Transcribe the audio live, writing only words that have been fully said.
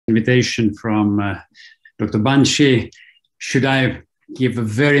invitation from Dr. Banshi, should I give a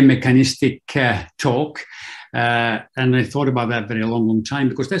very mechanistic talk? And I thought about that very long time,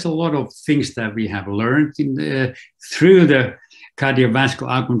 because there's a lot of things that we have learned through the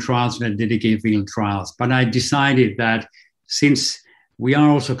cardiovascular outcome trials and the dedicated renal trials. But I decided that since we are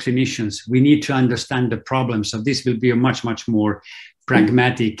also clinicians, we need to understand the problem. So this will be a much more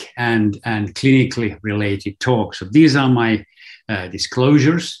pragmatic and clinically related talk. So these are my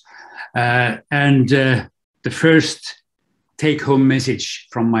disclosures. The first take-home message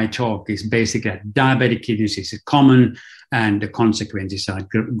from my talk is basically that diabetic kidney disease is common and the consequences are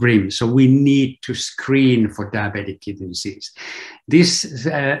grim. So we need to screen for diabetic kidney disease. This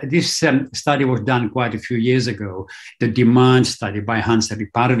study was done quite a few years ago, the DEMAND study by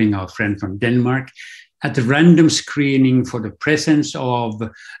Hans-Erik Parving, our friend from Denmark, at the random screening for the presence of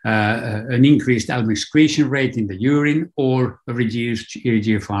an increased albumin excretion rate in the urine or a reduced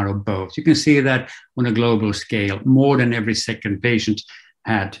eGFR or both. You can see that on a global scale, more than every second patient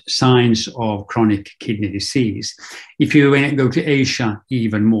had signs of chronic kidney disease. If you go to Asia,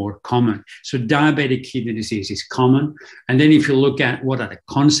 even more common. So diabetic kidney disease is common. And then if you look at what are the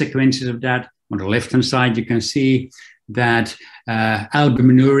consequences of that, on the left-hand side, you can see that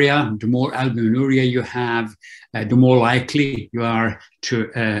albuminuria, the more albuminuria you have, the more likely you are to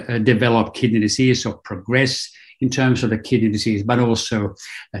develop kidney disease or progress in terms of the kidney disease, but also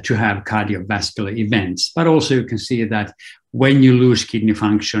to have cardiovascular events. But also you can see that when you lose kidney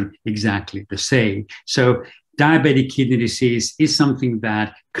function, exactly the same. So diabetic kidney disease is something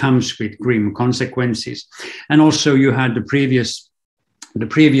that comes with grim consequences. And also you had the previous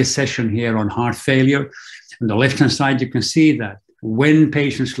session here on heart failure. On the left-hand side, you can see that when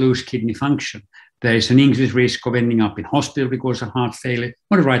patients lose kidney function, there is an increased risk of ending up in hospital because of heart failure.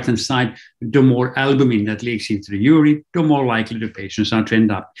 On the right-hand side, the more albumin that leaks into the urine, the more likely the patients are to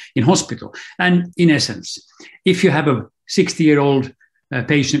end up in hospital. And in essence, if you have a 60-year-old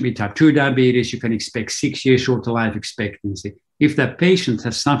patient with type 2 diabetes, you can expect 6 years shorter life expectancy. If that patient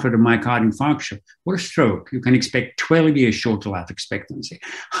has suffered a myocardial infarction or a stroke, you can expect 12 years shorter life expectancy.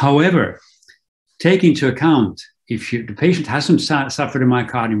 However, take into account if the patient hasn't suffered a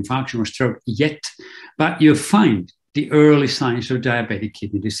myocardial infarction or stroke yet, but you find the early signs of diabetic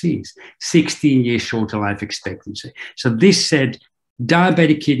kidney disease, 16 years shorter life expectancy. So this said,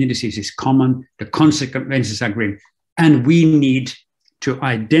 diabetic kidney disease is common, the consequences are grim, and we need to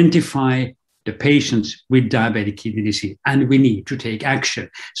identify the patients with diabetic kidney disease, and we need to take action.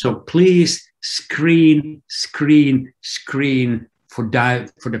 So please screen for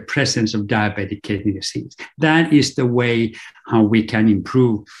the presence of diabetic kidney disease. That is the way how we can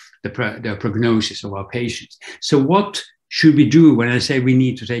improve the prognosis of our patients. So what should we do when I say we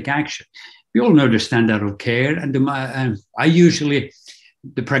need to take action? We all know the standard of care, and the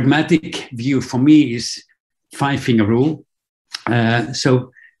pragmatic view for me is 5-finger rule.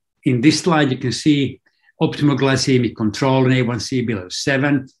 So in this slide, you can see optimal glycemic control and A1C below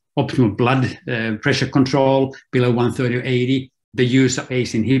 7, optimal blood pressure control below 130 or 80, the use of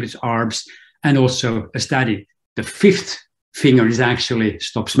ACE inhibitors, ARBs, and also a study. The 5th finger is actually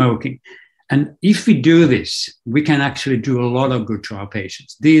stop smoking. And if we do this, we can actually do a lot of good to our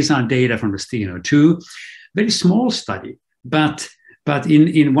patients. These are data from the STENO2, very small study, but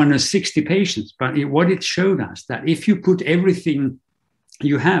in 160 patients. But what it showed us that if you put everything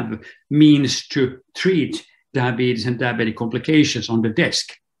you have means to treat diabetes and diabetic complications on the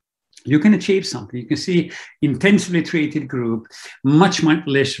desk, you can achieve something. You can see intensively treated group, much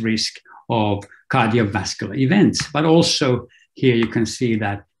less risk of cardiovascular events, but also here you can see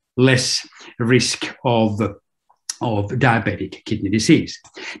that less risk of diabetic kidney disease.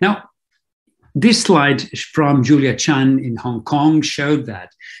 Now, this slide from Julia Chan in Hong Kong showed that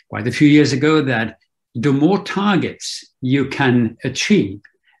quite a few years ago that the more targets you can achieve,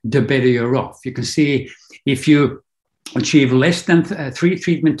 the better you're off. You can see if you achieve less than 3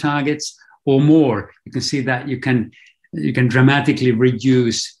 treatment targets or more, you can see that you can dramatically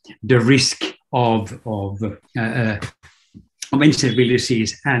reduce the risk of end-stage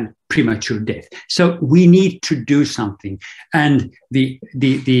disease and premature death. So we need to do something, and the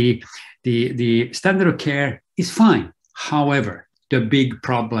standard of care is fine. However, the big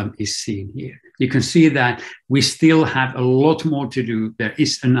problem is seen here. You can see that we still have a lot more to do. There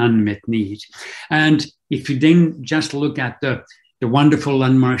is an unmet need. And if you then just look at the wonderful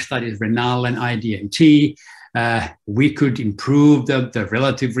landmark studies, RENAL and IDNT, we could improve the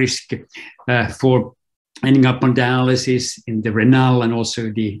relative risk for ending up on dialysis in the RENAL and also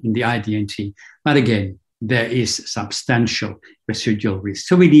in the IDNT. But again, there is substantial residual risk.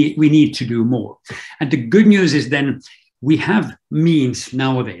 So we need to do more. And the good news is then we have means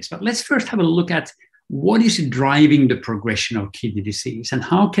nowadays. But let's first have a look at what is driving the progression of kidney disease and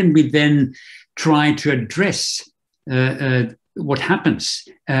how can we then try to address what happens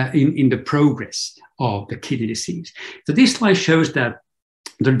in the progress of the kidney disease. So this slide shows that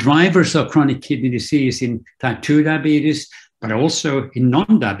the drivers of chronic kidney disease in type 2 diabetes, but also in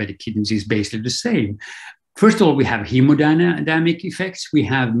non-diabetic kidney disease, basically the same. First of all, we have hemodynamic effects, we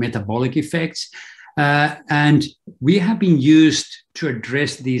have metabolic effects, and we have been used to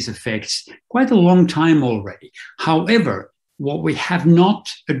address these effects quite a long time already. However, what we have not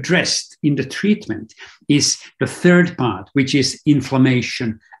addressed in the treatment is the third part, which is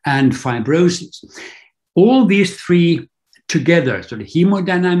inflammation and fibrosis. All these three together, so the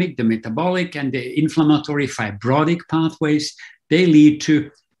hemodynamic, the metabolic, and the inflammatory fibrotic pathways, they lead to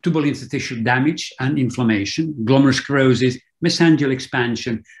tubular interstitial damage and inflammation, glomerulosclerosis, mesangial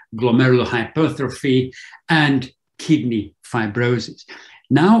expansion, glomerular hypertrophy, and kidney fibrosis.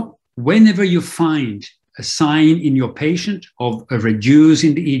 Now, whenever you find a sign in your patient of a reduce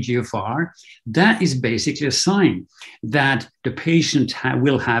in the eGFR, that is basically a sign that the patient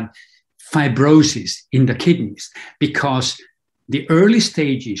will have fibrosis in the kidneys, because the early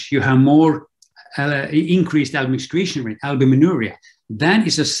stages, you have more increased albumin excretion rate, albuminuria. That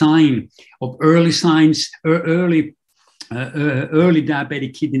is a sign of early signs, early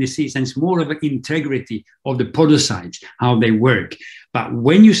diabetic kidney disease, and it's more of an integrity of the podocytes, how they work. But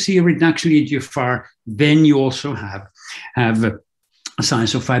when you see a reduction in eGFR, then you also have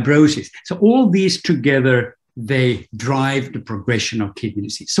signs of fibrosis. So all these together, they drive the progression of kidney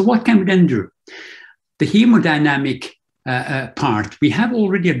disease. So what can we then do? The hemodynamic part, we have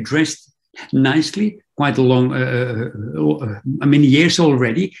already addressed nicely, quite a long, many years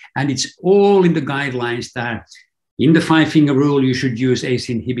already, and it's all in the guidelines that in the 5-finger rule, you should use ACE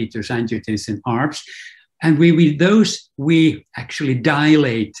inhibitors, angiotensin ARBs. And with those, we actually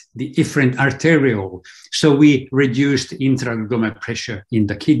dilate the efferent arteriole. So we reduce the intraglomerular pressure in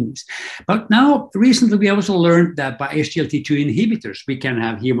the kidneys. But now, recently, we also learned that by SGLT2 inhibitors, we can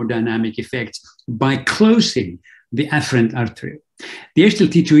have hemodynamic effects by closing the afferent arteriole. The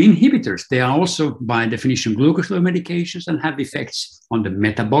SGLT2 inhibitors, they are also, by definition, glucose-lowering medications and have effects on the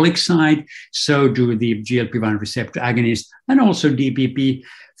metabolic side. So do the GLP-1 receptor agonists and also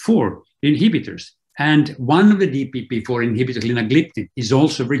DPP-4 inhibitors. And one of the DPP-4 inhibitors, linagliptin, is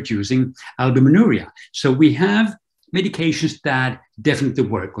also reducing albuminuria. So we have medications that definitely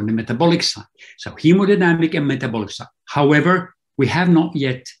work on the metabolic side. So hemodynamic and metabolic side. However, we have not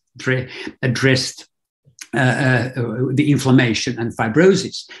yet addressed the inflammation and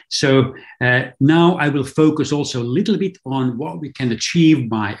fibrosis. So now I will focus also a little bit on what we can achieve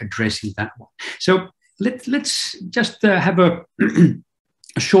by addressing that one. So let's just have a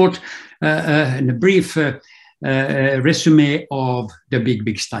short and a brief resume of the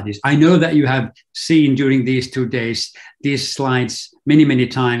big studies. I know that you have seen during these 2 days these slides many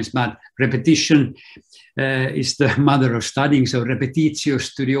times, but repetition is the mother of studying, so repetitio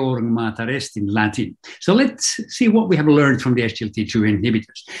studiorum mater est in Latin. So let's see what we have learned from the SGLT2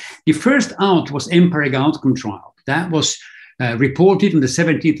 inhibitors. The first out was EMPEREG outcome trial. That was reported on the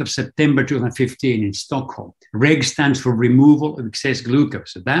 17th of September 2015 in Stockholm. REG stands for removal of excess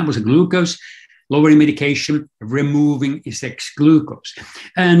glucose. So that was a glucose lowering medication, removing excess glucose.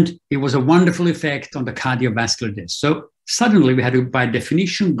 And it was a wonderful effect on the cardiovascular death. So suddenly we had, by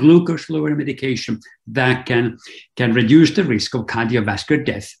definition, glucose lowering medication that can reduce the risk of cardiovascular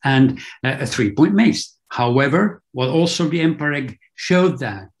death and a 3-point MACE. However, also the EMPEREG showed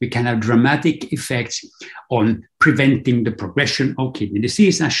that we can have dramatic effects on preventing the progression of kidney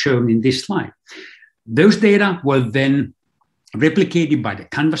disease, as shown in this slide. Those data were then replicated by the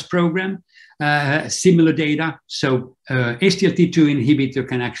CANVAS program, similar data. So SGLT2 inhibitor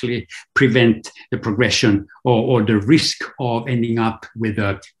can actually prevent the progression or the risk of ending up with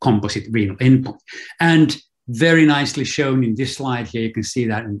a composite renal endpoint. And very nicely shown in this slide here, you can see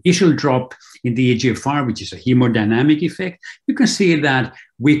that an initial drop in the eGFR, which is a hemodynamic effect, you can see that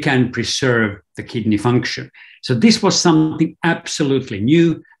we can preserve the kidney function. So this was something absolutely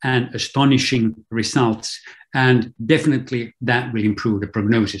new and astonishing results. And definitely that will improve the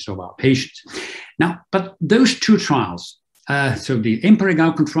prognosis of our patients. Now, but those two trials, so the EMPEREG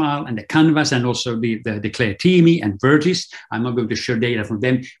outcome trial and the CANVAS, and also the DECLARE-TIMI and VERTIS, I'm not going to show data from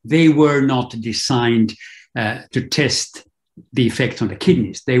them, they were not designed to test the effect on the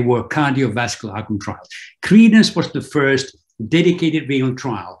kidneys. They were cardiovascular outcome trials. CREDENCE was the first dedicated renal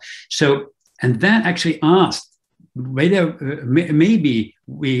trial. So, and that actually asked whether maybe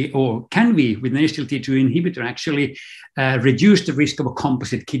we, or can we, with an SGLT2 inhibitor, actually reduce the risk of a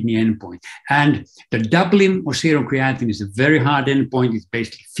composite kidney endpoint. And the doubling of serum creatinine is a very hard endpoint. It's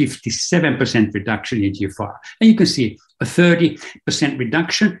basically 57% reduction in eGFR. And you can see a 30%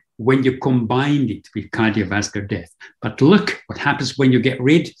 reduction when you combine it with cardiovascular death. But look what happens when you get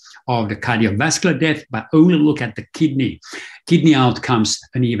rid of the cardiovascular death, but only look at the kidney outcomes,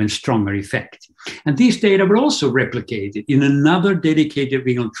 an even stronger effect. And these data were also replicated in another dedicated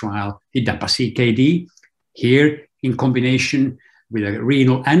renal trial, the DAPA-CKD, here in combination with a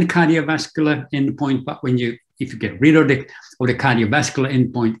renal and cardiovascular endpoint. But if you get rid of the cardiovascular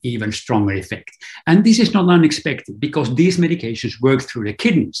endpoint, even stronger effect. And this is not unexpected because these medications work through the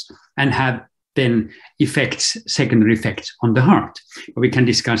kidneys and have then secondary effects on the heart. But we can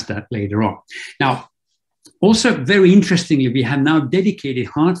discuss that later on. Now, also very interestingly, we have now dedicated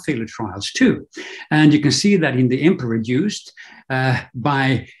heart failure trials too. And you can see that in the EMPEROR-Reduced,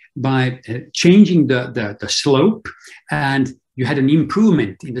 by changing the slope, and you had an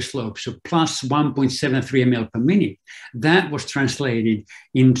improvement in the slope, so plus 1.73 ml per minute. That was translated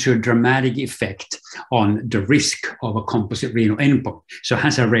into a dramatic effect on the risk of a composite renal endpoint. So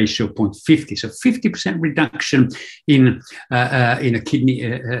hazard ratio 0.50, so 50% reduction in a kidney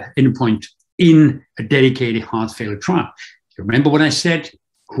endpoint in a dedicated heart failure trial. You remember what I said?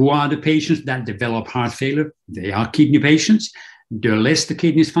 Who are the patients that develop heart failure? They are kidney patients. The less the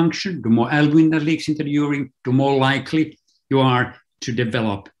kidneys function, the more albumin that leaks into the urine, the more likely you are to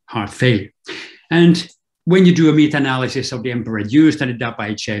develop heart failure. And when you do a meta-analysis of the EMPEROR-Reduced and the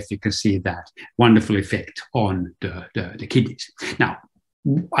DAPA-HF, you can see that wonderful effect on the kidneys. Now,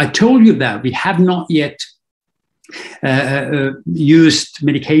 I told you that we have not yet used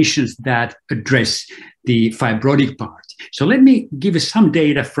medications that address the fibrotic part. So let me give you some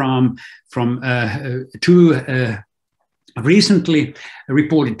data from two recently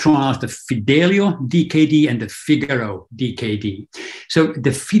reported trials, the Fidelio DKD and the Figaro DKD. So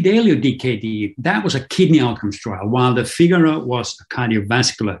the Fidelio DKD, that was a kidney outcomes trial, while the Figaro was a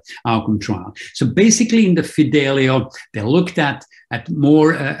cardiovascular outcome trial. So basically in the Fidelio, they looked at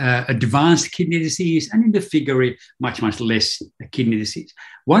more advanced kidney disease, and in the Figaro, much less kidney disease.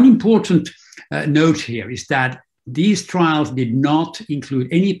 One important note here is that these trials did not include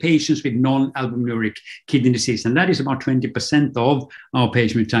any patients with non-albuminuric kidney disease, and that is about 20% of our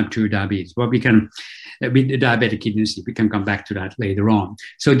patients with type 2 diabetes. But we can, with diabetic kidney disease, we can come back to that later on.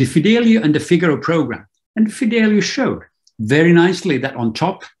 So the Fidelio and the Figaro program, and the Fidelio showed very nicely that on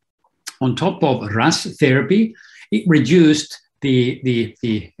top of RAS therapy, it reduced the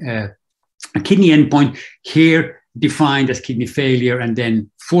kidney endpoint here, defined as kidney failure, and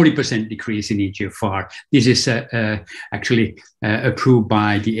then 40% decrease in eGFR. This is actually approved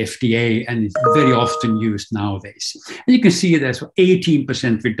by the FDA and is very often used nowadays. And you can see there's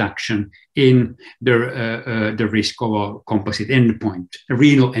 18% reduction in the risk of a composite endpoint, a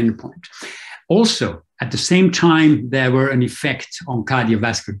renal endpoint. Also, at the same time, there were an effect on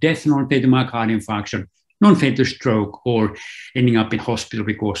cardiovascular death, non-fatal myocardial infarction, non-fatal stroke, or ending up in hospital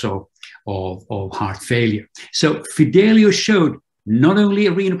because of heart failure. So Fidelio showed not only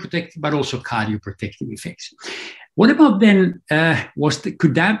a renal protective, but also cardioprotective effects. What about then,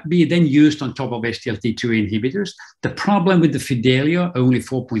 could that be then used on top of SGLT2 inhibitors? The problem with the Fidelio, only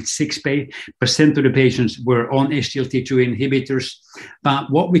 4.6% of the patients were on SGLT2 inhibitors. But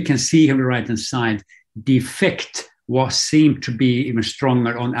what we can see on the right-hand side, the effect seemed to be even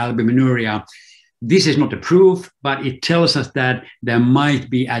stronger on albuminuria. This is not a proof, but it tells us that there might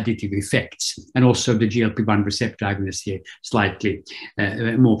be additive effects. And also the GLP-1 receptor agonists here, slightly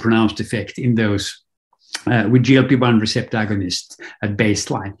more pronounced effect in those with GLP-1 receptor agonists at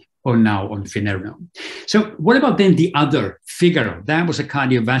baseline or now on finerenone. So what about then the other Figaro? That was a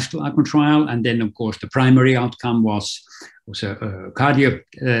cardiovascular outcome trial. And then, of course, the primary outcome was a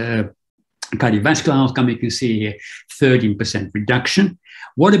cardiovascular outcome. You can see here 13% reduction.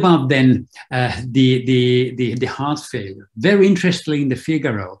 What about then the heart failure? Very interestingly, in the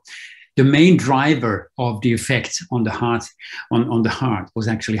Figaro, the main driver of the effects on the heart was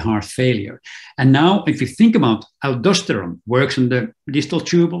actually heart failure. And now, if you think about aldosterone, works on the distal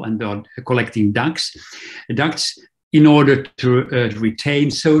tubule and the collecting ducts in order to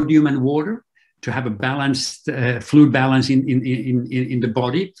retain sodium and water, to have a balanced fluid balance in the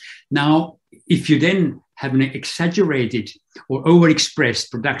body. Now, if you then have an exaggerated or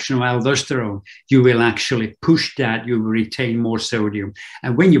overexpressed production of aldosterone, you will actually push that, you will retain more sodium.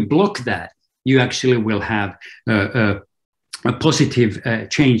 And when you block that, you actually will have a positive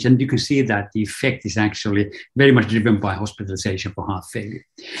change. And you can see that the effect is actually very much driven by hospitalization for heart failure.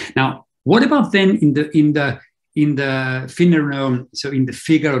 Now, what about then in the in the Finnerno, so in the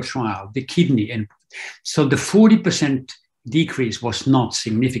Figaro trial, the kidney endpoint. So the 40% decrease was not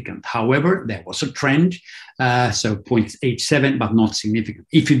significant. However, there was a trend, so 0.87, but not significant.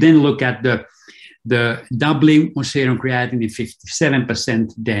 If you then look at the doubling of serum creatinine,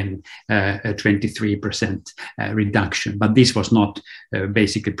 57%, then a 23% reduction. But this was not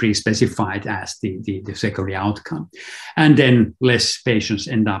basically pre-specified as the secondary outcome. And then less patients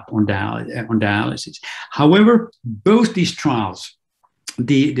end up on dialysis. However, both these trials,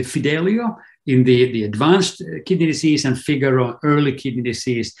 the Fidelio in the advanced kidney disease and Figaro early kidney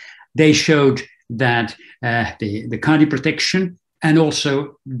disease, they showed that the cardioprotection, and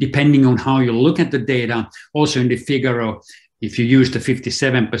also depending on how you look at the data, also in the Figaro, if you use the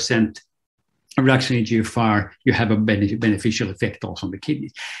 57% reduction in GFR, you have a beneficial effect also on the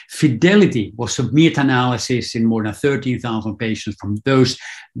kidneys. Fidelity was a meta-analysis in more than 13,000 patients from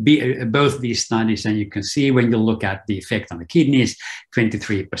both these studies, and you can see when you look at the effect on the kidneys,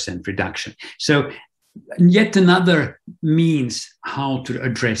 23% reduction. So yet another means how to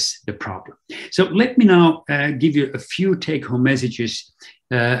address the problem. So let me now give you a few take-home messages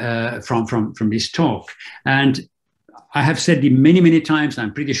from this talk. And I have said it many, many times.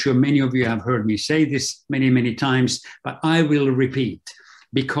 I'm pretty sure many of you have heard me say this many, many times, but I will repeat,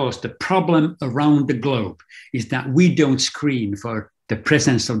 because the problem around the globe is that we don't screen for the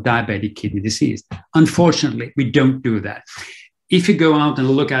presence of diabetic kidney disease. Unfortunately, we don't do that. If you go out and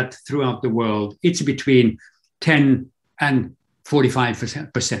look at throughout the world, it's between 10 and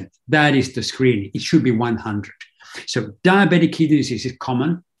 45%. That is the screening. It should be 100. So diabetic kidney disease is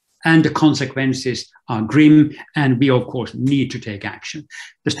common, and the consequences are grim, and we, of course, need to take action.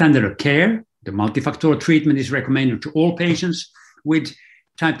 The standard of care, the multifactorial treatment, is recommended to all patients with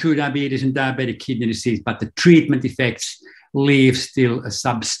type 2 diabetes and diabetic kidney disease, but the treatment effects leave still a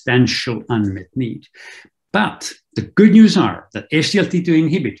substantial unmet need. But the good news are that SGLT2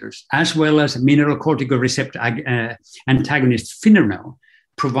 inhibitors, as well as mineralocorticoid receptor antagonist Finnerno,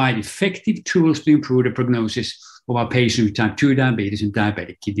 provide effective tools to improve the prognosis of our patients with type 2 diabetes and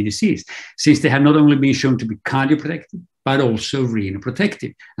diabetic kidney disease, since they have not only been shown to be cardioprotective, but also renal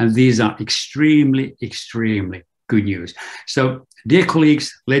protective. And these are extremely, extremely good news. So, dear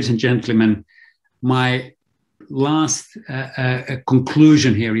colleagues, ladies and gentlemen, my last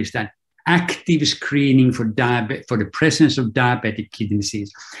conclusion here is that active screening for the presence of diabetic kidney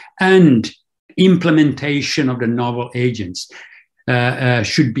disease and implementation of the novel agents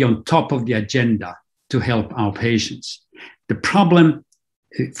should be on top of the agenda to help our patients. The problem,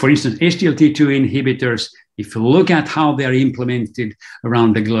 for instance, SGLT2 inhibitors, if you look at how they're implemented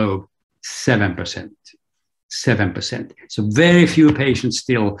around the globe, 7%. 7%. So very few patients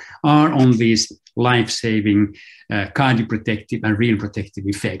still are on these life-saving cardioprotective and renal protective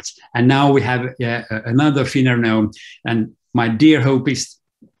effects. And now we have another Finnerno, and my dear hope is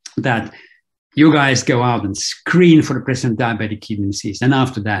that you guys go out and screen for the present diabetic kidney disease, and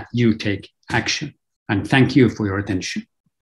after that, you take action. And thank you for your attention.